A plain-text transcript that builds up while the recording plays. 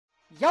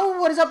Yo,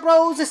 what is up,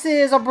 bros? This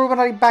is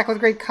Bruchminati back with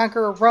Great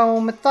Conqueror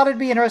Rome. I thought it'd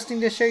be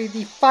interesting to show you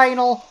the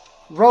final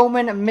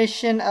Roman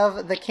mission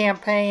of the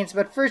campaigns.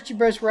 But first, you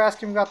bros were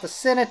asking about the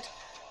Senate,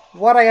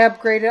 what I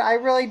upgraded. I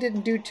really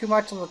didn't do too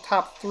much on the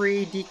top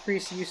three.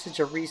 Decreased usage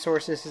of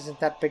resources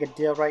isn't that big a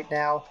deal right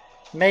now.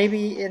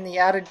 Maybe in the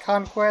added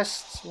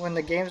conquests when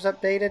the game's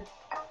updated.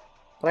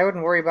 But I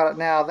wouldn't worry about it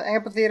now. The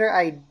amphitheater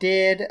I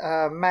did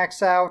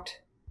max out.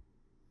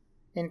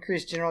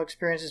 Increased general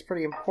experience is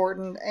pretty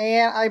important.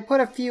 And I put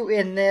a few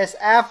in this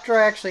after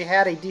I actually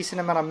had a decent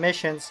amount of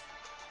missions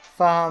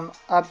from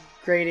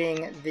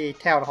upgrading the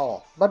town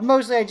hall. But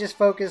mostly I just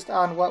focused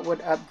on what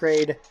would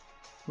upgrade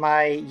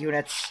my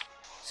units.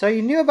 So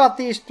you knew about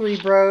these three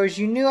bros.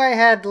 You knew I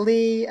had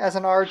Lee as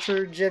an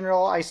archer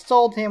general. I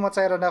sold him once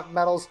I had enough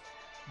medals.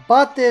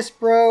 Bought this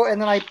bro,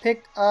 and then I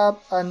picked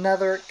up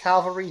another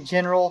cavalry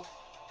general.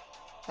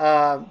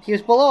 He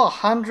was below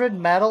 100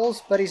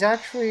 medals, but he's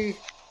actually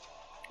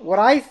what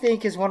I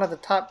think is one of the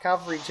top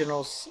cavalry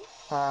generals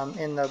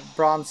in the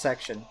bronze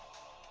section.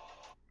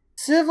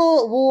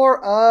 Civil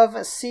War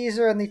of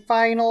Caesar and the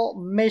final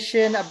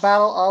mission,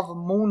 Battle of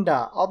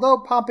Munda. Although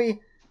Pompey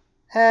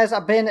has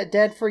been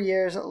dead for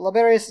years,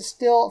 Liberius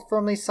still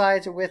firmly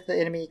sides with the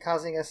enemy,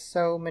 causing us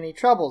so many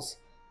troubles.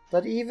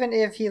 But even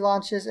if he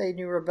launches a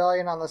new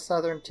rebellion on the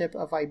southern tip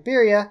of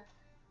Iberia,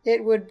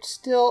 it would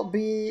still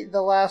be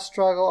the last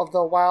struggle of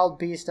the wild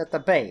beast at the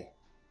bay.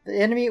 The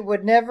enemy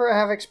would never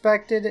have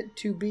expected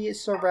to be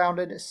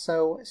surrounded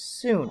so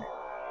soon.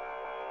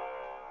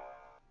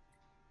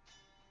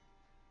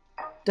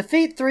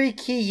 Defeat 3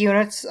 key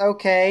units,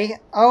 okay.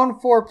 Own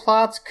 4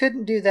 plots,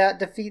 couldn't do that.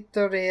 Defeat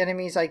 30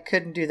 enemies, I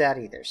couldn't do that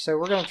either. So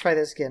we're going to try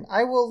this again.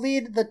 I will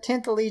lead the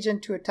 10th Legion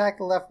to attack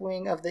the left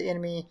wing of the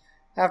enemy.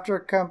 After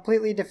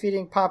completely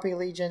defeating Pompey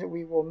Legion,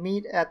 we will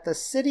meet at the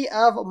city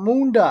of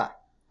Munda.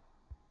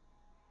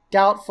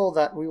 Doubtful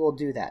that we will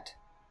do that.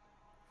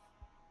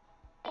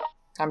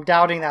 I'm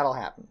doubting that'll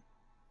happen.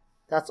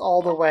 That's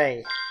all the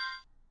way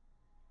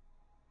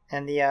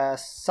in the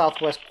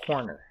southwest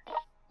corner.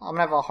 I'm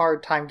gonna have a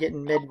hard time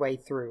getting midway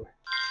through.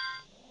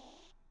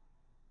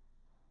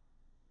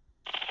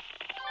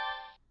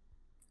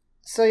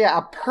 So yeah,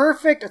 a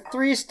perfect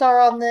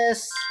 3-star on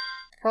this.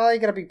 Probably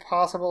gonna be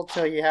possible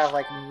till you have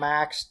like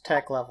max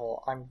tech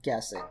level, I'm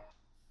guessing.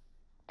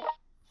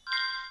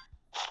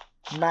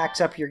 Max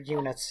up your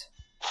units.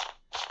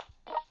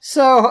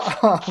 So,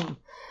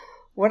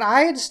 when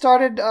I had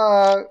started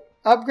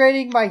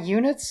upgrading my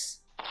units,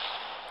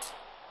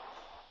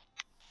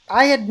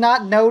 I had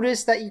not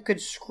noticed that you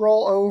could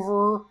scroll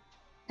over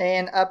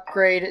and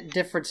upgrade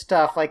different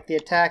stuff, like the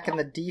attack and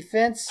the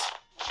defense.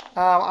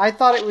 I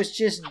thought it was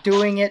just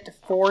doing it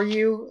for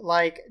you.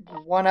 Like,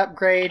 one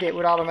upgrade, it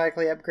would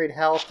automatically upgrade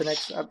health. The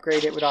next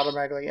upgrade, it would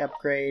automatically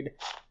upgrade,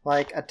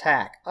 like,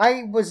 attack.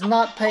 I was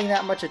not paying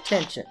that much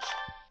attention.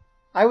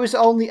 I was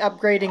only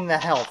upgrading the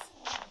health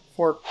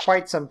for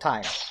quite some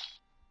time.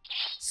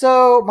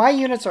 So, my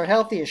units are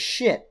healthy as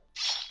shit.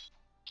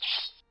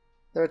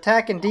 Their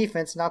attack and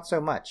defense, not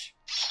so much.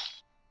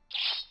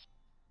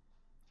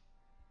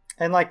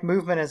 And, like,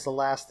 movement is the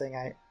last thing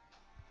I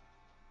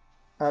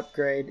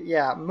upgrade.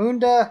 Yeah,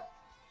 Munda,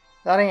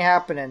 that ain't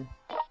happening.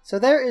 So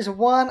there is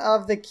one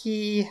of the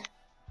key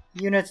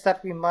units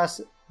that we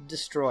must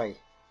destroy.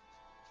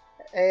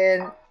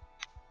 And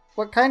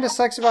what kind of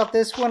sucks about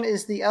this one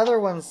is the other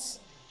ones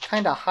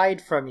kind of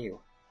hide from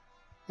you.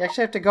 You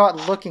actually have to go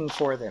out looking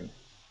for them.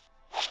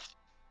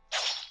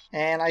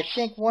 And I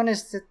think one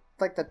is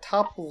like the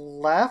top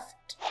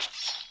left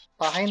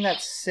behind that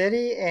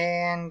city,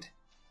 and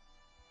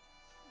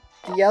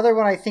the other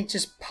one I think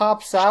just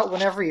pops out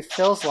whenever he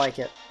feels like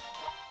it.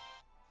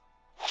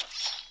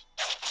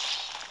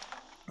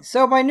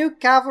 So my new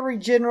cavalry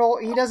general,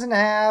 he doesn't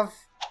have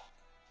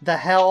the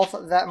health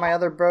that my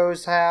other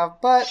bros have,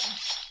 but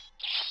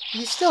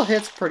he still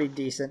hits pretty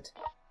decent.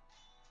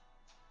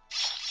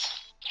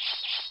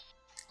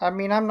 I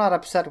mean, I'm not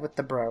upset with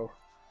the bro.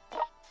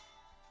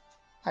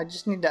 I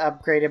just need to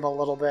upgrade him a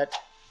little bit.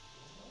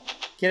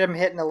 Get him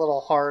hitting a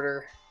little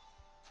harder.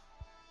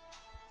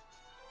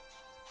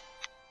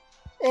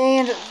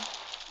 And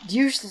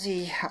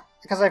usually,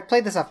 because I've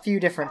played this a few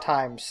different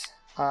times,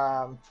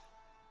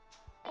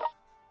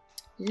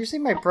 usually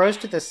my bros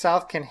to the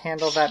south can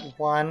handle that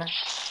one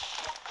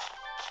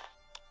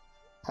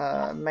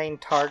main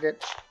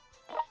target.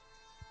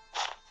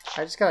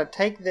 I just gotta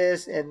take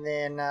this and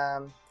then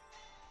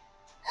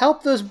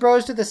help those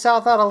bros to the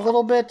south out a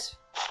little bit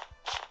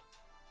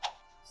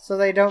so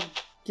they don't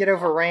get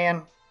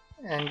overran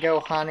and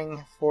go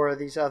hunting for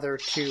these other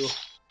 2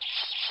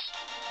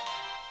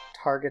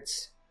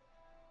 targets.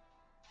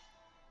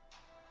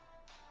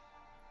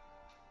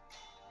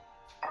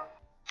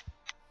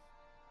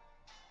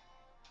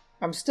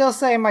 I'm still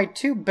saying my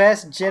 2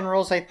 best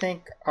generals, I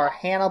think, are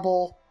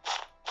Hannibal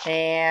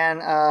and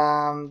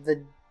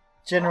the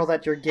general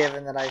that you're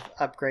given that I've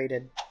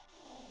upgraded.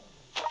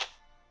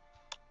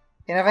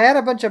 And if I had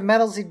a bunch of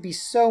medals, he'd be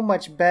so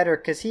much better,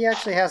 because he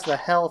actually has the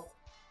health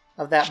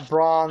of that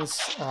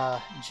bronze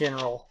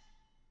general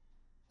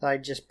that I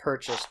just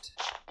purchased.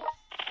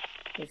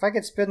 If I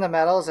could spin the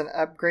medals and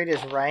upgrade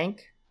his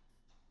rank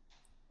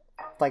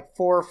like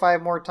 4 or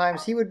 5 more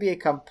times, he would be a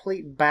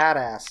complete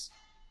badass.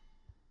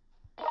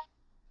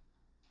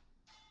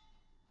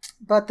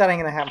 But that ain't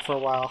gonna happen for a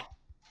while.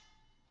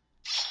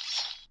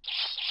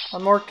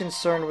 I'm more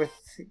concerned with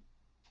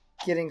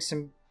getting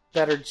some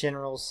better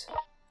generals.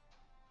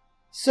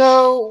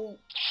 So,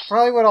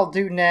 probably what I'll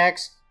do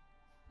next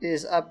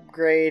is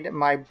upgrade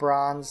my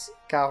bronze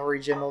cavalry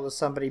general to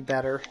somebody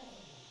better.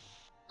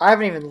 I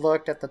haven't even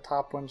looked at the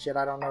top ones yet.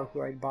 I don't know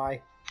who I'd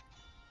buy.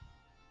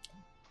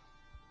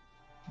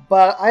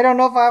 But I don't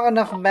know if I have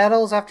enough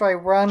medals after I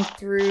run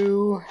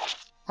through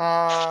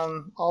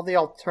all the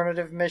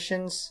alternative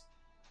missions.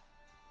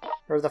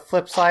 Or the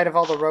flip side of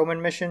all the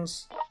Roman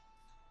missions.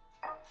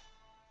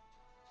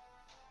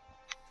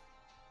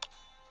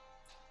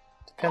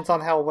 Depends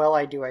on how well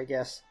I do, I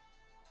guess.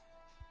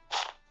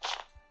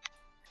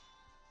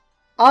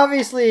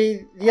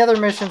 Obviously, the other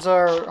missions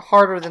are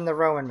harder than the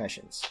Roman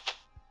missions.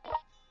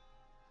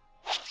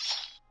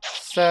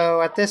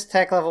 So, at this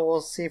tech level,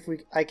 we'll see if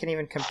I can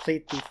even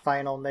complete the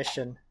final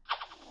mission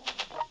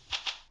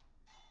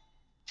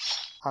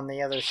on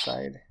the other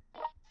side.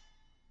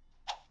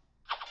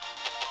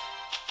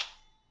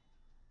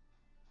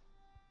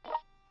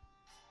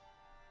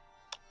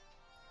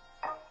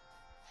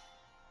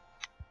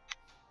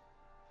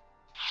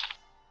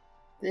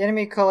 The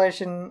enemy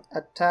coalition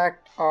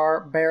attacked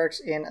our barracks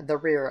in the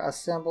rear.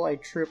 Assemble a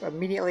troop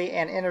immediately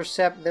and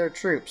intercept their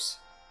troops.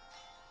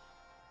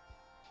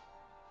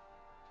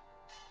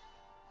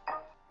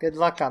 Good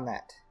luck on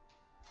that.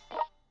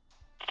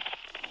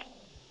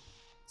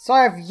 So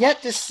I have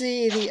yet to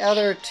see the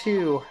other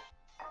 2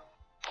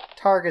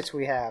 targets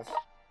we have.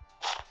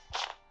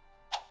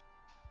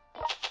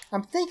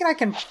 I'm thinking I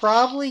can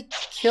probably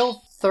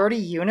kill 30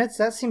 units.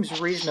 That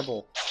seems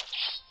reasonable.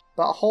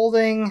 But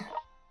holding...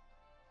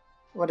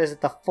 what is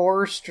it, the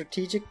 4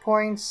 strategic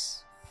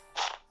points?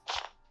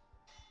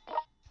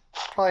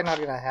 Probably not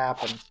gonna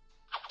happen.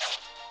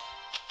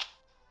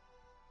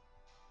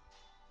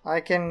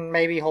 I can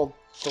maybe hold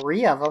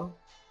 3 of them.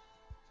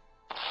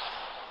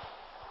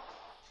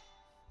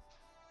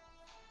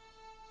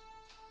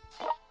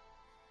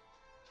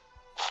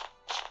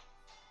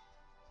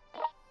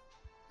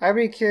 I'd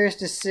be curious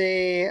to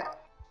see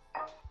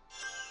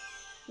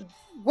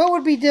what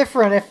would be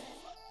different if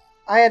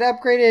I had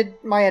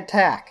upgraded my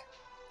attack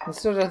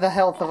instead of the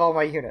health of all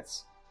my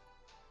units.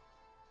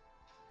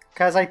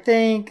 Because I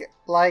think,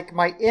 like,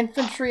 my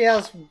infantry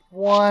has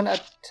 1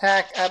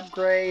 attack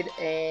upgrade,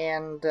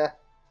 and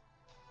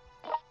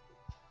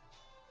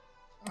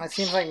it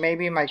seems like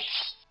maybe my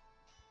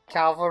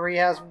cavalry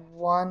has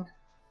 1.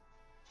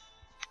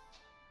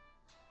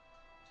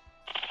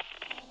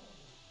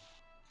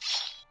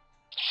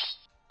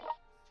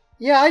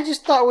 Yeah, I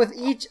just thought with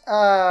each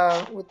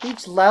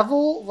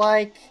level,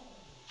 like,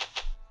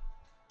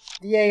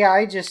 the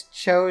AI just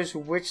chose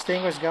which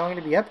thing was going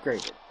to be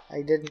upgraded.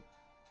 I didn't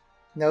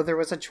know there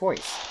was a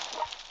choice.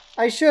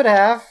 I should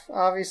have.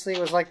 Obviously,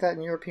 it was like that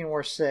in European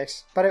War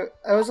 6. But it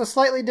was a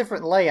slightly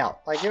different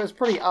layout. Like, it was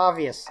pretty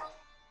obvious.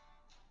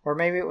 Or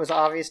maybe it was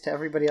obvious to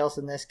everybody else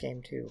in this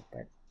game, too.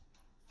 But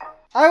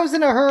I was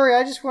in a hurry.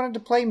 I just wanted to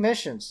play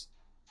missions.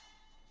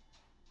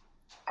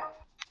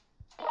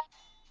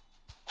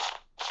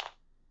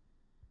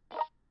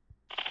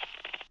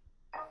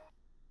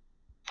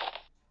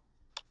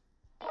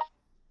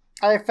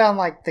 I found,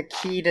 like, the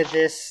key to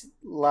this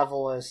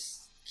level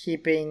is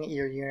keeping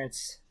your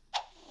units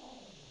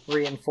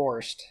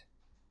reinforced.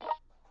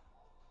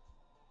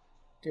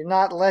 Do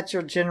not let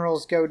your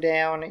generals go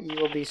down, you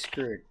will be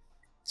screwed.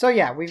 So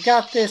yeah, we've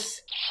got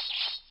this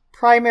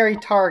primary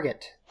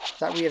target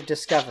that we have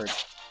discovered.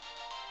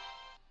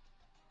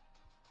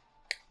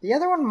 The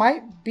other one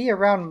might be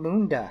around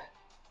Munda.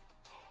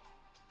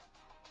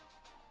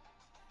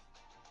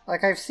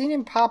 Like, I've seen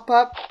him pop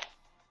up.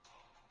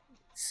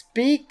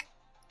 Speak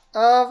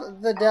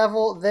of the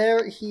devil,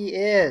 there he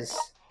is.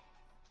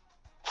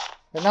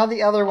 But now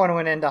the other one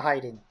went into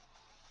hiding.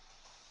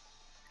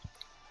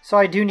 So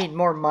I do need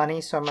more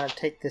money, so I'm going to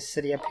take this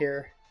city up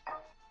here.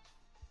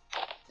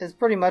 It's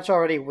pretty much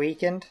already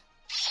weakened.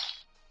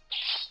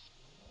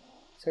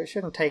 So it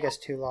shouldn't take us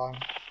too long.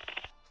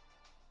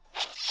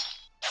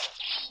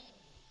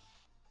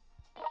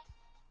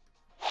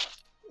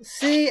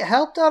 See,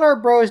 helped out our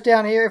bros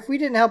down here. If we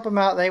didn't help them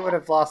out, they would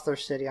have lost their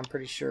city, I'm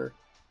pretty sure.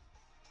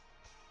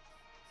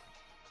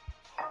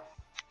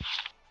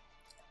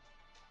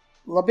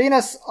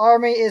 Labienus'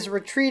 army is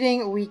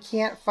retreating. We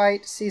can't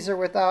fight Caesar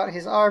without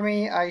his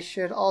army. I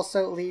should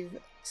also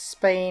leave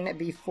Spain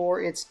before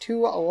it's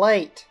too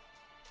late.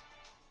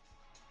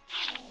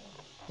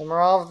 The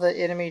morale of the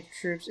enemy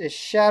troops is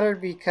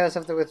shattered because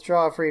of the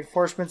withdrawal of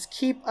reinforcements.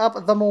 Keep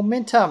up the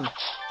momentum.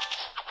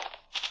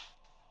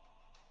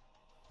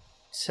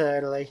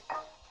 Totally.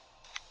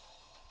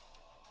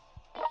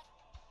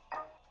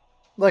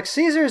 Look,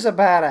 Caesar's a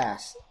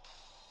badass.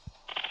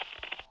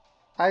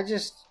 I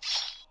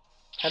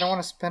don't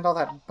want to spend all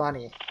that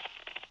money.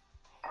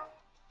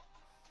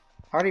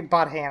 I already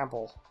bought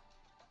Hannibal.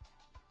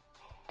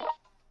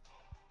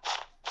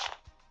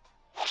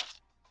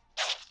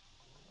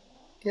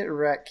 Get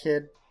wrecked,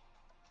 kid.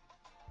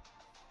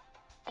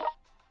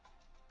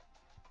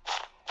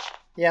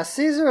 Yeah,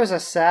 Caesar is a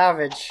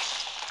savage.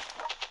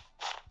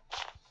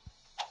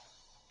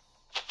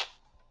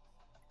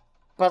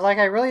 But, like,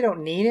 I really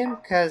don't need him,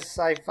 because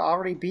I've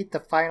already beat the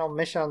final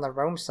mission on the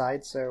Rome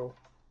side, so...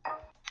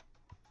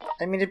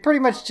 I mean, it'd pretty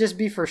much just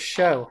be for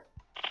show.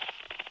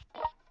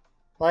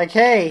 Like,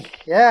 hey,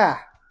 yeah.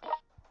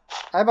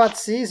 How about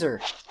Caesar?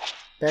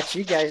 Bet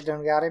you guys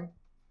don't got him.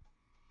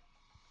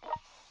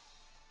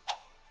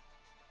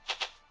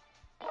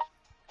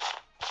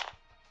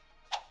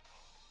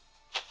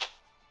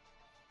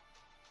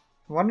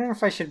 I'm wondering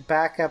if I should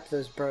back up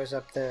those bros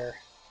up there.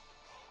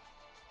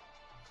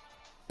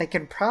 They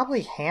can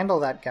probably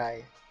handle that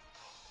guy.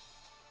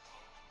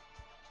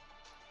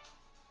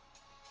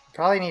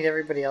 Probably need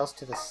everybody else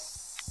to the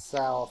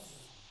south.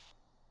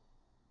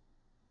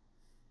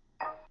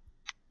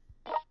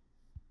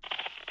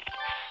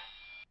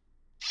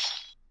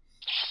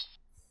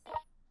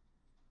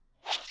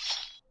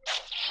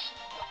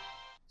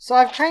 So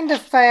I've kind of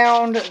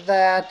found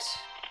that...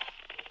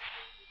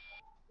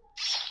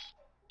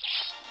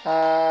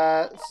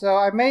 so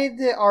I made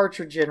the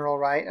Archer General,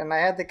 right? And I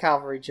had the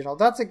Cavalry General.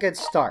 That's a good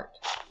start.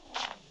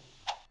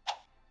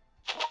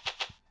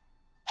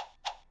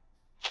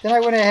 Then I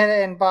went ahead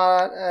and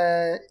bought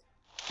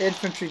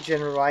Infantry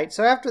General, right?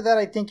 So after that,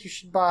 I think you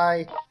should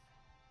buy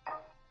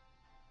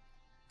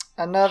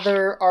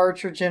another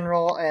Archer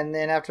General, and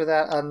then after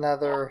that,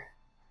 another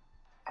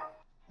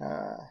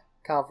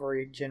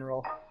Cavalry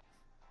General.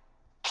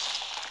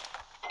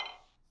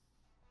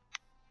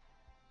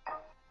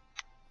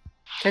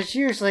 Because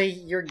usually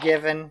you're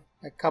given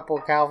a couple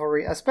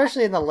cavalry,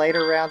 especially in the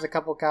later rounds, a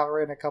couple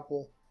cavalry and a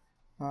couple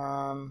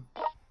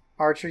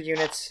archer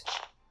units.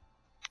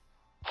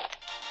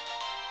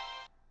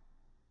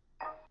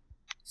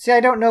 See, I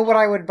don't know what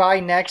I would buy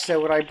next,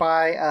 so would I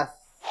buy a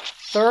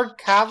third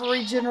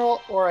cavalry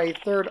general or a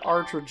third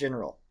archer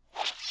general?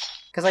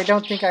 Because I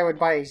don't think I would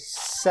buy a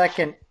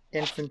second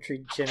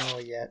infantry general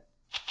yet.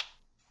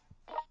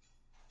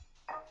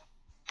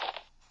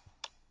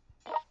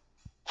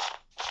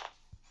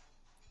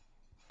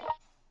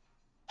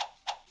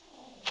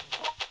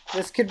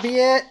 This could be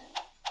it.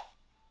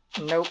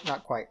 Nope,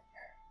 not quite.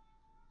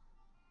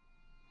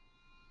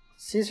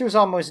 Caesar's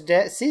almost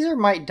dead. Caesar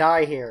might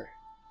die here.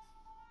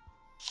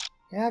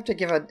 You have to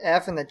give an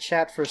F in the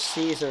chat for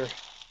Caesar.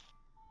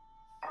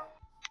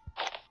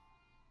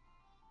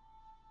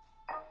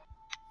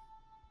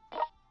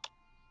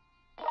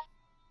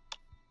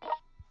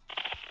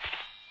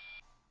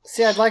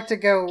 See, I'd like to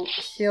go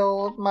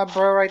heal my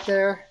bro right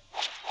there.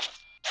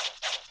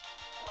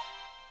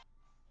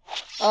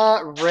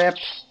 Rip.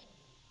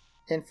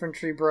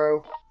 Infantry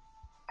bro.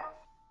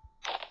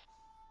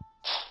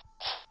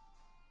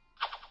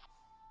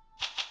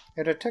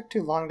 It took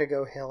too long to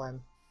go heal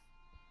him.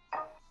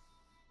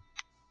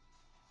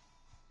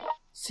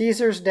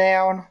 Caesar's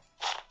down.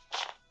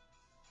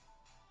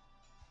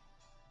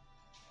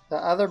 The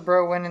other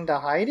bro went into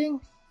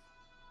hiding?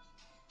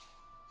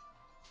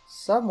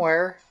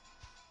 Somewhere.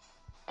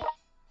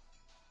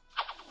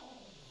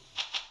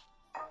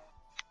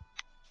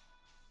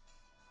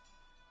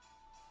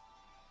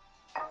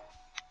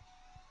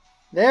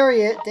 There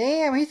he is.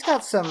 Damn, he's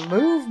got some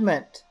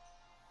movement.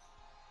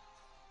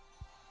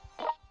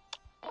 Of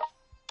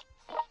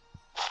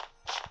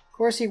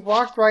course, he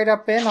walked right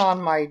up in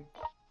on my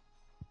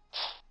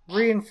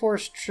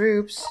reinforced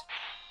troops.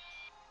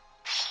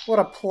 What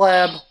a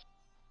pleb.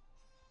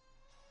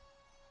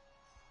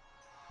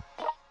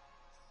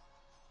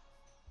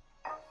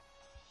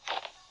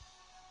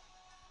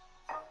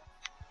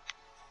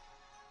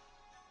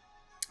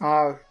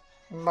 Oh,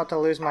 I'm about to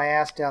lose my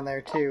ass down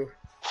there too.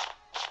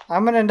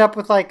 I'm gonna end up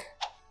with like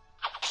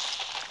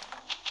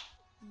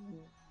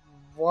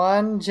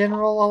one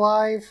general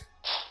alive.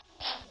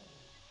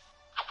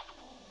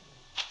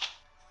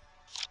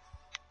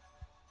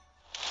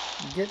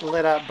 Get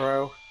lit up,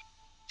 bro.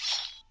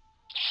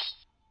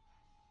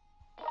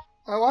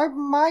 Oh, I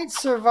might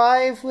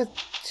survive with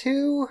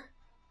two.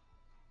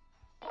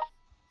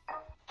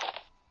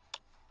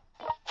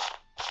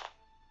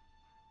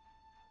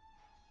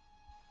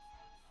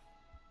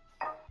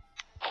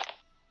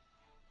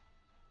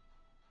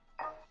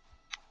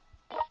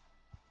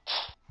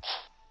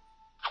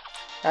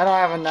 I don't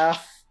have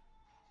enough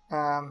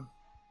to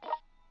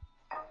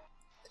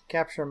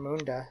capture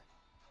Munda.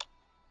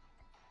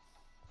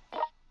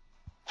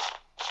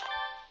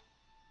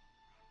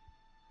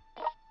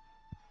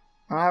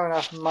 I don't have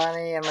enough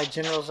money and my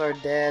generals are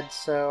dead,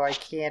 so I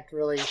can't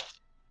really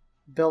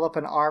build up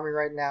an army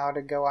right now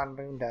to go on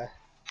Munda.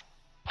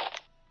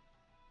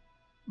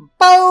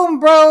 Boom,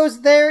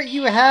 bros! There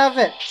you have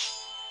it!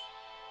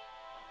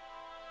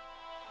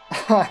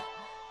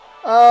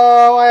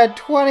 Oh, I had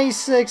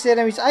 26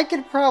 enemies. I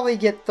could probably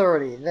get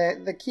 30.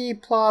 The key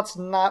plot's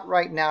not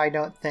right now, I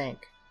don't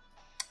think.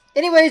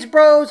 Anyways,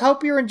 bros,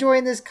 hope you're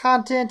enjoying this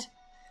content.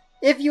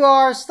 If you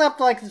are, slap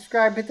the like,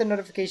 subscribe, hit the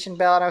notification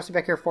bell, and I'll see you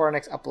back here for our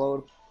next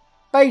upload.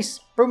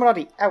 Peace!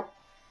 Bruchminati, out!